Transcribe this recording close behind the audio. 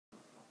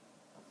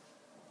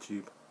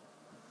YouTube.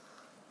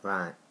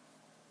 Right.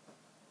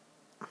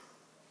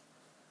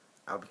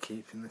 I'll be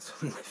keeping this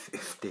under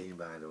 15,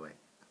 by the way.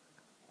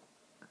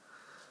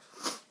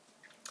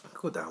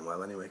 Go down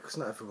well anyway, because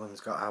not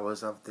everyone's got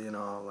hours, have they, and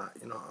all that,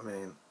 you know what I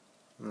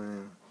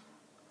mean?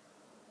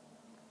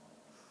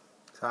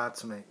 It's hard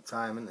to make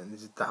time, and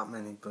there's that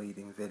many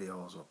bleeding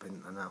videos up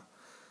in there now.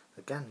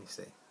 Again, you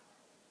see.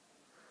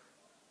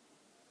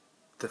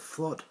 The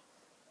flood.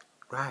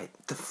 Right,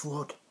 the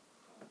flood.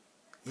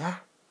 Yeah,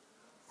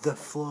 the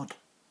flood.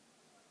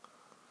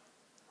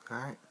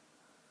 Right.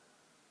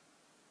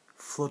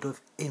 Flood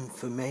of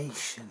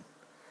information,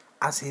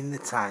 as in the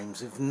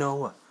times of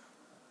Noah.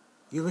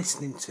 You're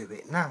listening to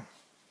it now.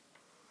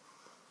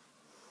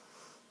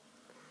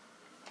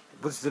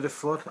 Was there a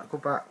flood? I go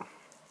back.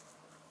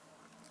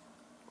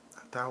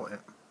 I doubt it.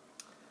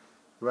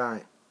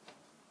 Right.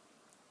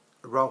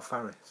 Rolf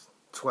Harris,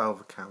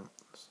 12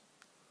 accounts.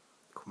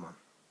 Come on.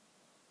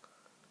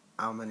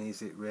 How many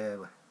is it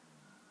really?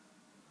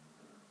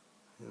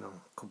 You know,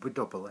 could we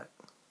double it?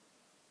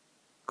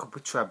 Could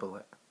we treble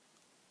it?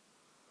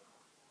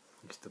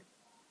 Used to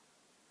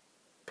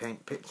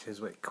paint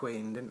pictures with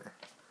Queen, didn't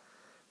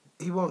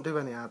he? He won't do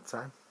any hard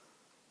time.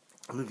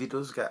 And if he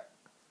does get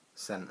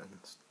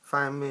sentenced,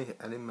 find me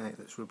an inmate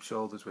that's rubbed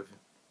shoulders with him.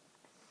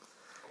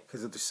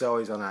 Because they'll just say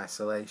he's on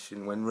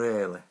isolation, when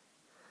really,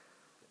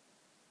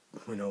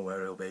 we know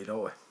where he'll be,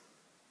 don't we?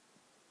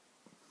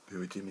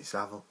 Who are Jimmy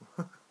Savile?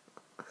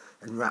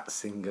 And Rat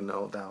Singer,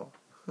 no doubt.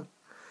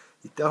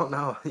 You don't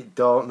know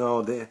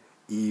the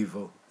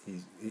evil.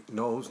 He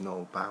knows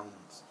no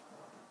bounds.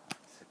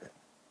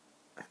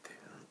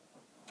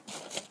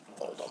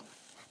 Hold on.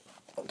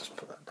 I'll just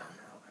put that down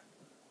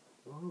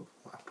now. Ooh,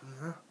 what happened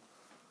there?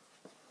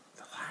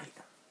 The light.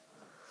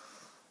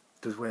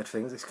 Does weird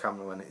things, this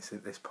camera, when it's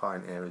at this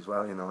point here as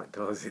well, you know, it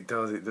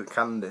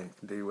can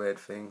do weird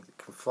things. It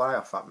can fly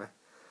off at me.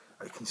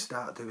 Or it can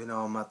start doing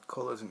all mad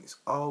colours, and it's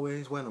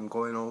always when I'm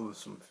going over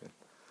something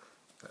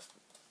that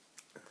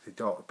they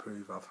don't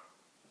approve of.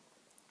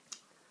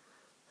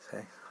 See,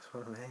 that's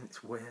what I mean,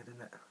 it's weird,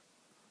 isn't it?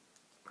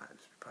 Might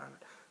just be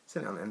private.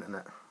 Seen it on the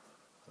internet.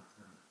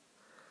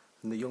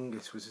 And the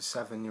youngest was a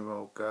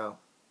 7-year-old girl.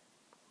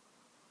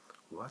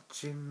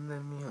 Watching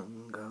them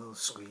young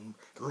girls scream,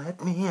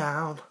 let me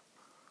out.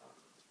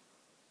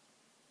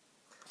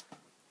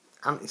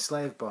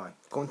 Antislaveboy,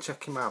 go and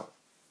check him out.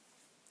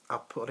 I'll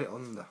put it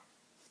under.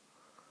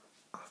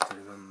 I have to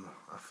remember.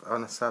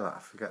 When I say that, I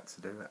forget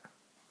to do it.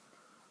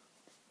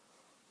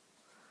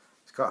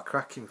 He's got a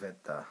cracking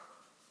vid there.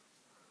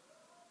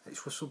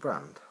 It's Russell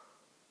Brand.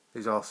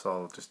 He's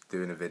also just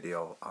doing a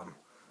video on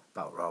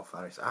about Rolf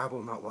Harris. I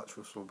will not watch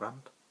Russell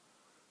Brand.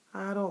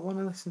 I don't want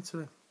to listen to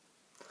him.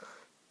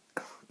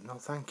 No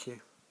thank you.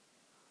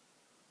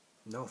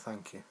 No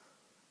thank you.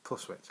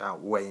 Plus it's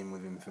outweighing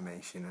with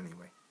information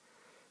anyway.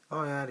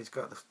 Oh yeah, he's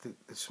got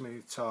the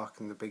smooth talk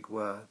and the big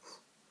words.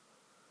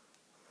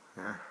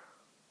 Yeah.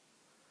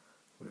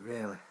 But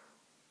really,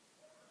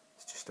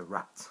 it's just a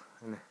rat,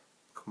 isn't it?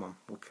 Come on,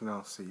 we can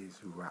all see he's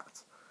a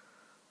rat.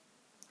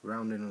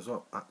 Rounding us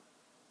up, that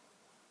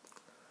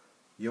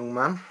young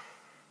man.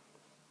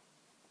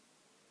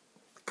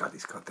 God,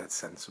 he's got dead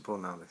sensible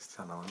now, this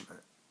channel, hasn't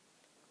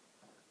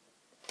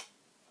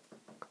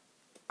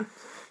it?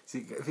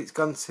 See, if it's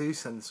gone too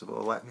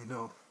sensible, let me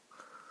know.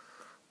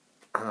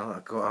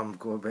 I'm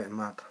going a bit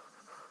mad.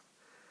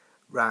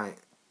 Right,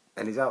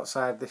 and he's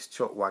outside this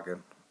chuck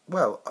wagon.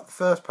 Well, at the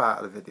first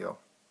part of the video,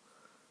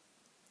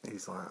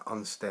 he's like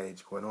on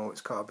stage going, oh,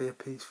 it's got to be a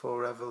peaceful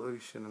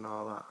revolution and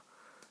all that.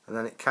 And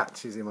then it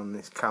catches him on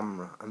this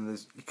camera, and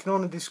you can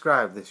only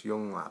describe this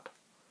young lad.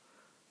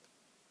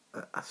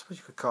 I suppose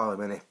you could call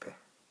him an hippie,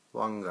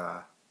 long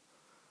hair.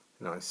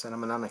 You know, he said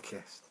I'm an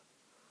anarchist,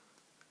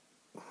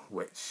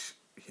 which,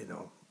 you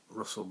know,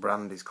 Russell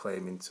Brand is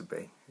claiming to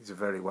be. He's a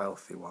very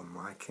wealthy one,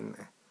 like, isn't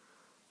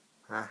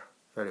he?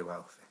 Very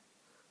wealthy.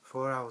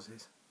 4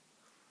 houses.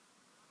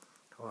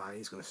 Oh,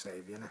 he's going to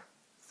save you, isn't he?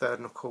 Third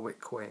knuckle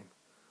with Queen.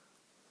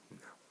 No.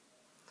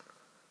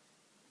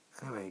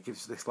 Anyway, he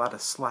gives this lad a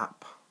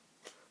slap.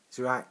 He's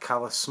a right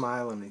callous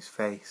smile on his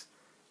face.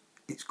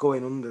 It's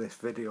going under this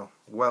video.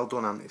 Well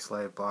done,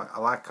 Antislaveboy. I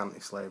like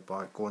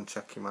Antislaveboy. Go and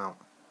check him out.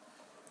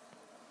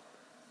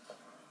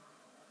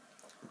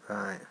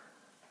 Right.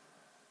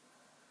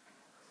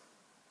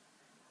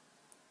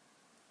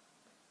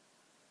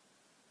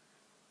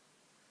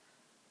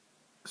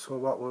 So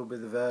what will be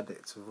the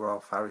verdict of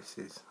Rolf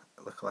Harris's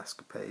little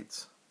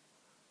escapades?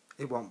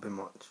 It won't be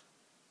much.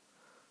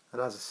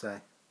 And as I say,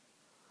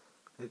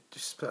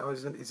 he's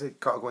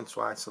got to go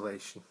into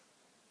isolation.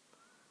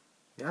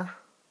 Yeah?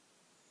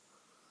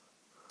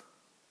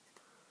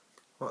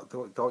 What,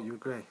 don't you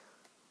agree?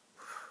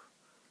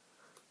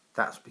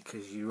 That's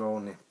because you're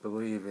only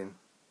believing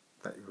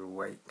that you're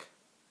awake.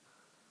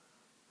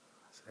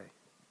 See?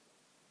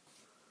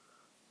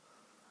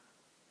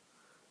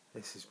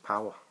 This is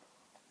power.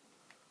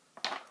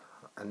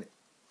 And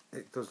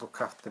it does look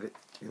after it.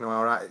 You know,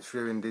 alright, it's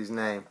ruined his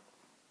name,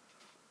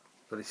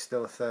 but he's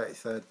still a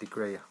 33rd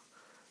degree,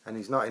 and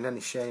he's not in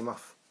any shame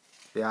off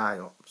the high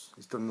ups.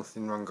 He's done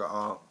nothing wrong at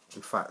all.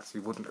 In fact, he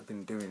wouldn't have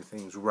been doing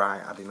things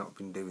right had he not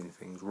been doing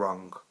things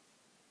wrong.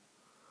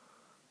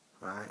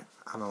 Right?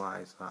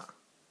 Analyse that.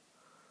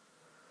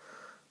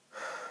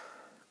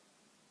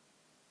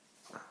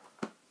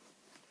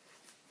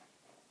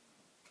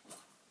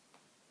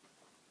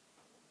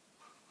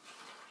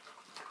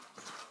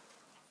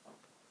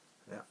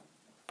 Yeah.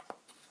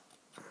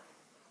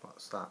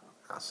 What's that?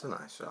 That's a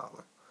nice shot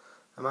one.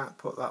 I might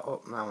put that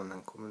up now and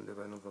then come and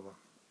do another one.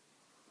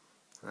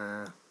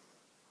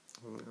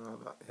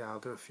 Yeah, I'll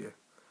do a few.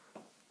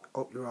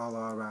 Hope you're all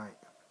alright.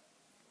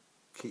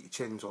 Keep your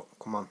chins up,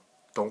 come on.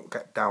 Don't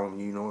get down,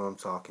 you know who I'm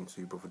talking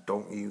to, brother.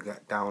 Don't you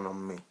get down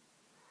on me.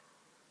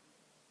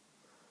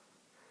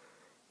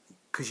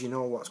 Because you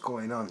know what's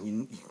going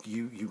on.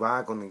 You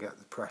are going to get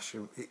the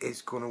pressure. It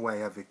is going to weigh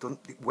heavy.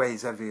 It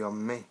weighs heavy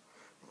on me.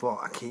 But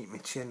I keep my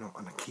chin up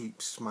and I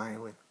keep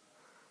smiling.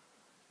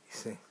 You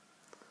see.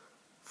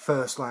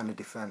 First line of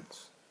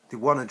defence. They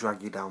want to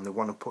drag you down. They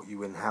want to put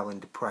you in hell, in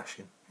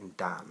depression, in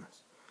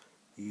darkness.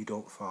 You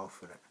don't fall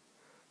for it.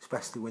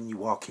 Especially when you're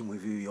walking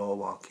with who you're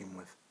walking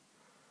with.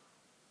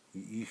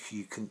 You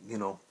can, you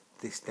know,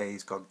 this day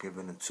is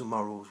God-given and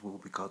tomorrow's will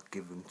be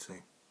God-given too.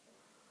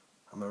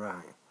 Am I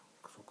right?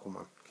 So come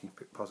on,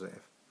 keep it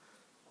positive.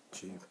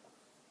 Tube.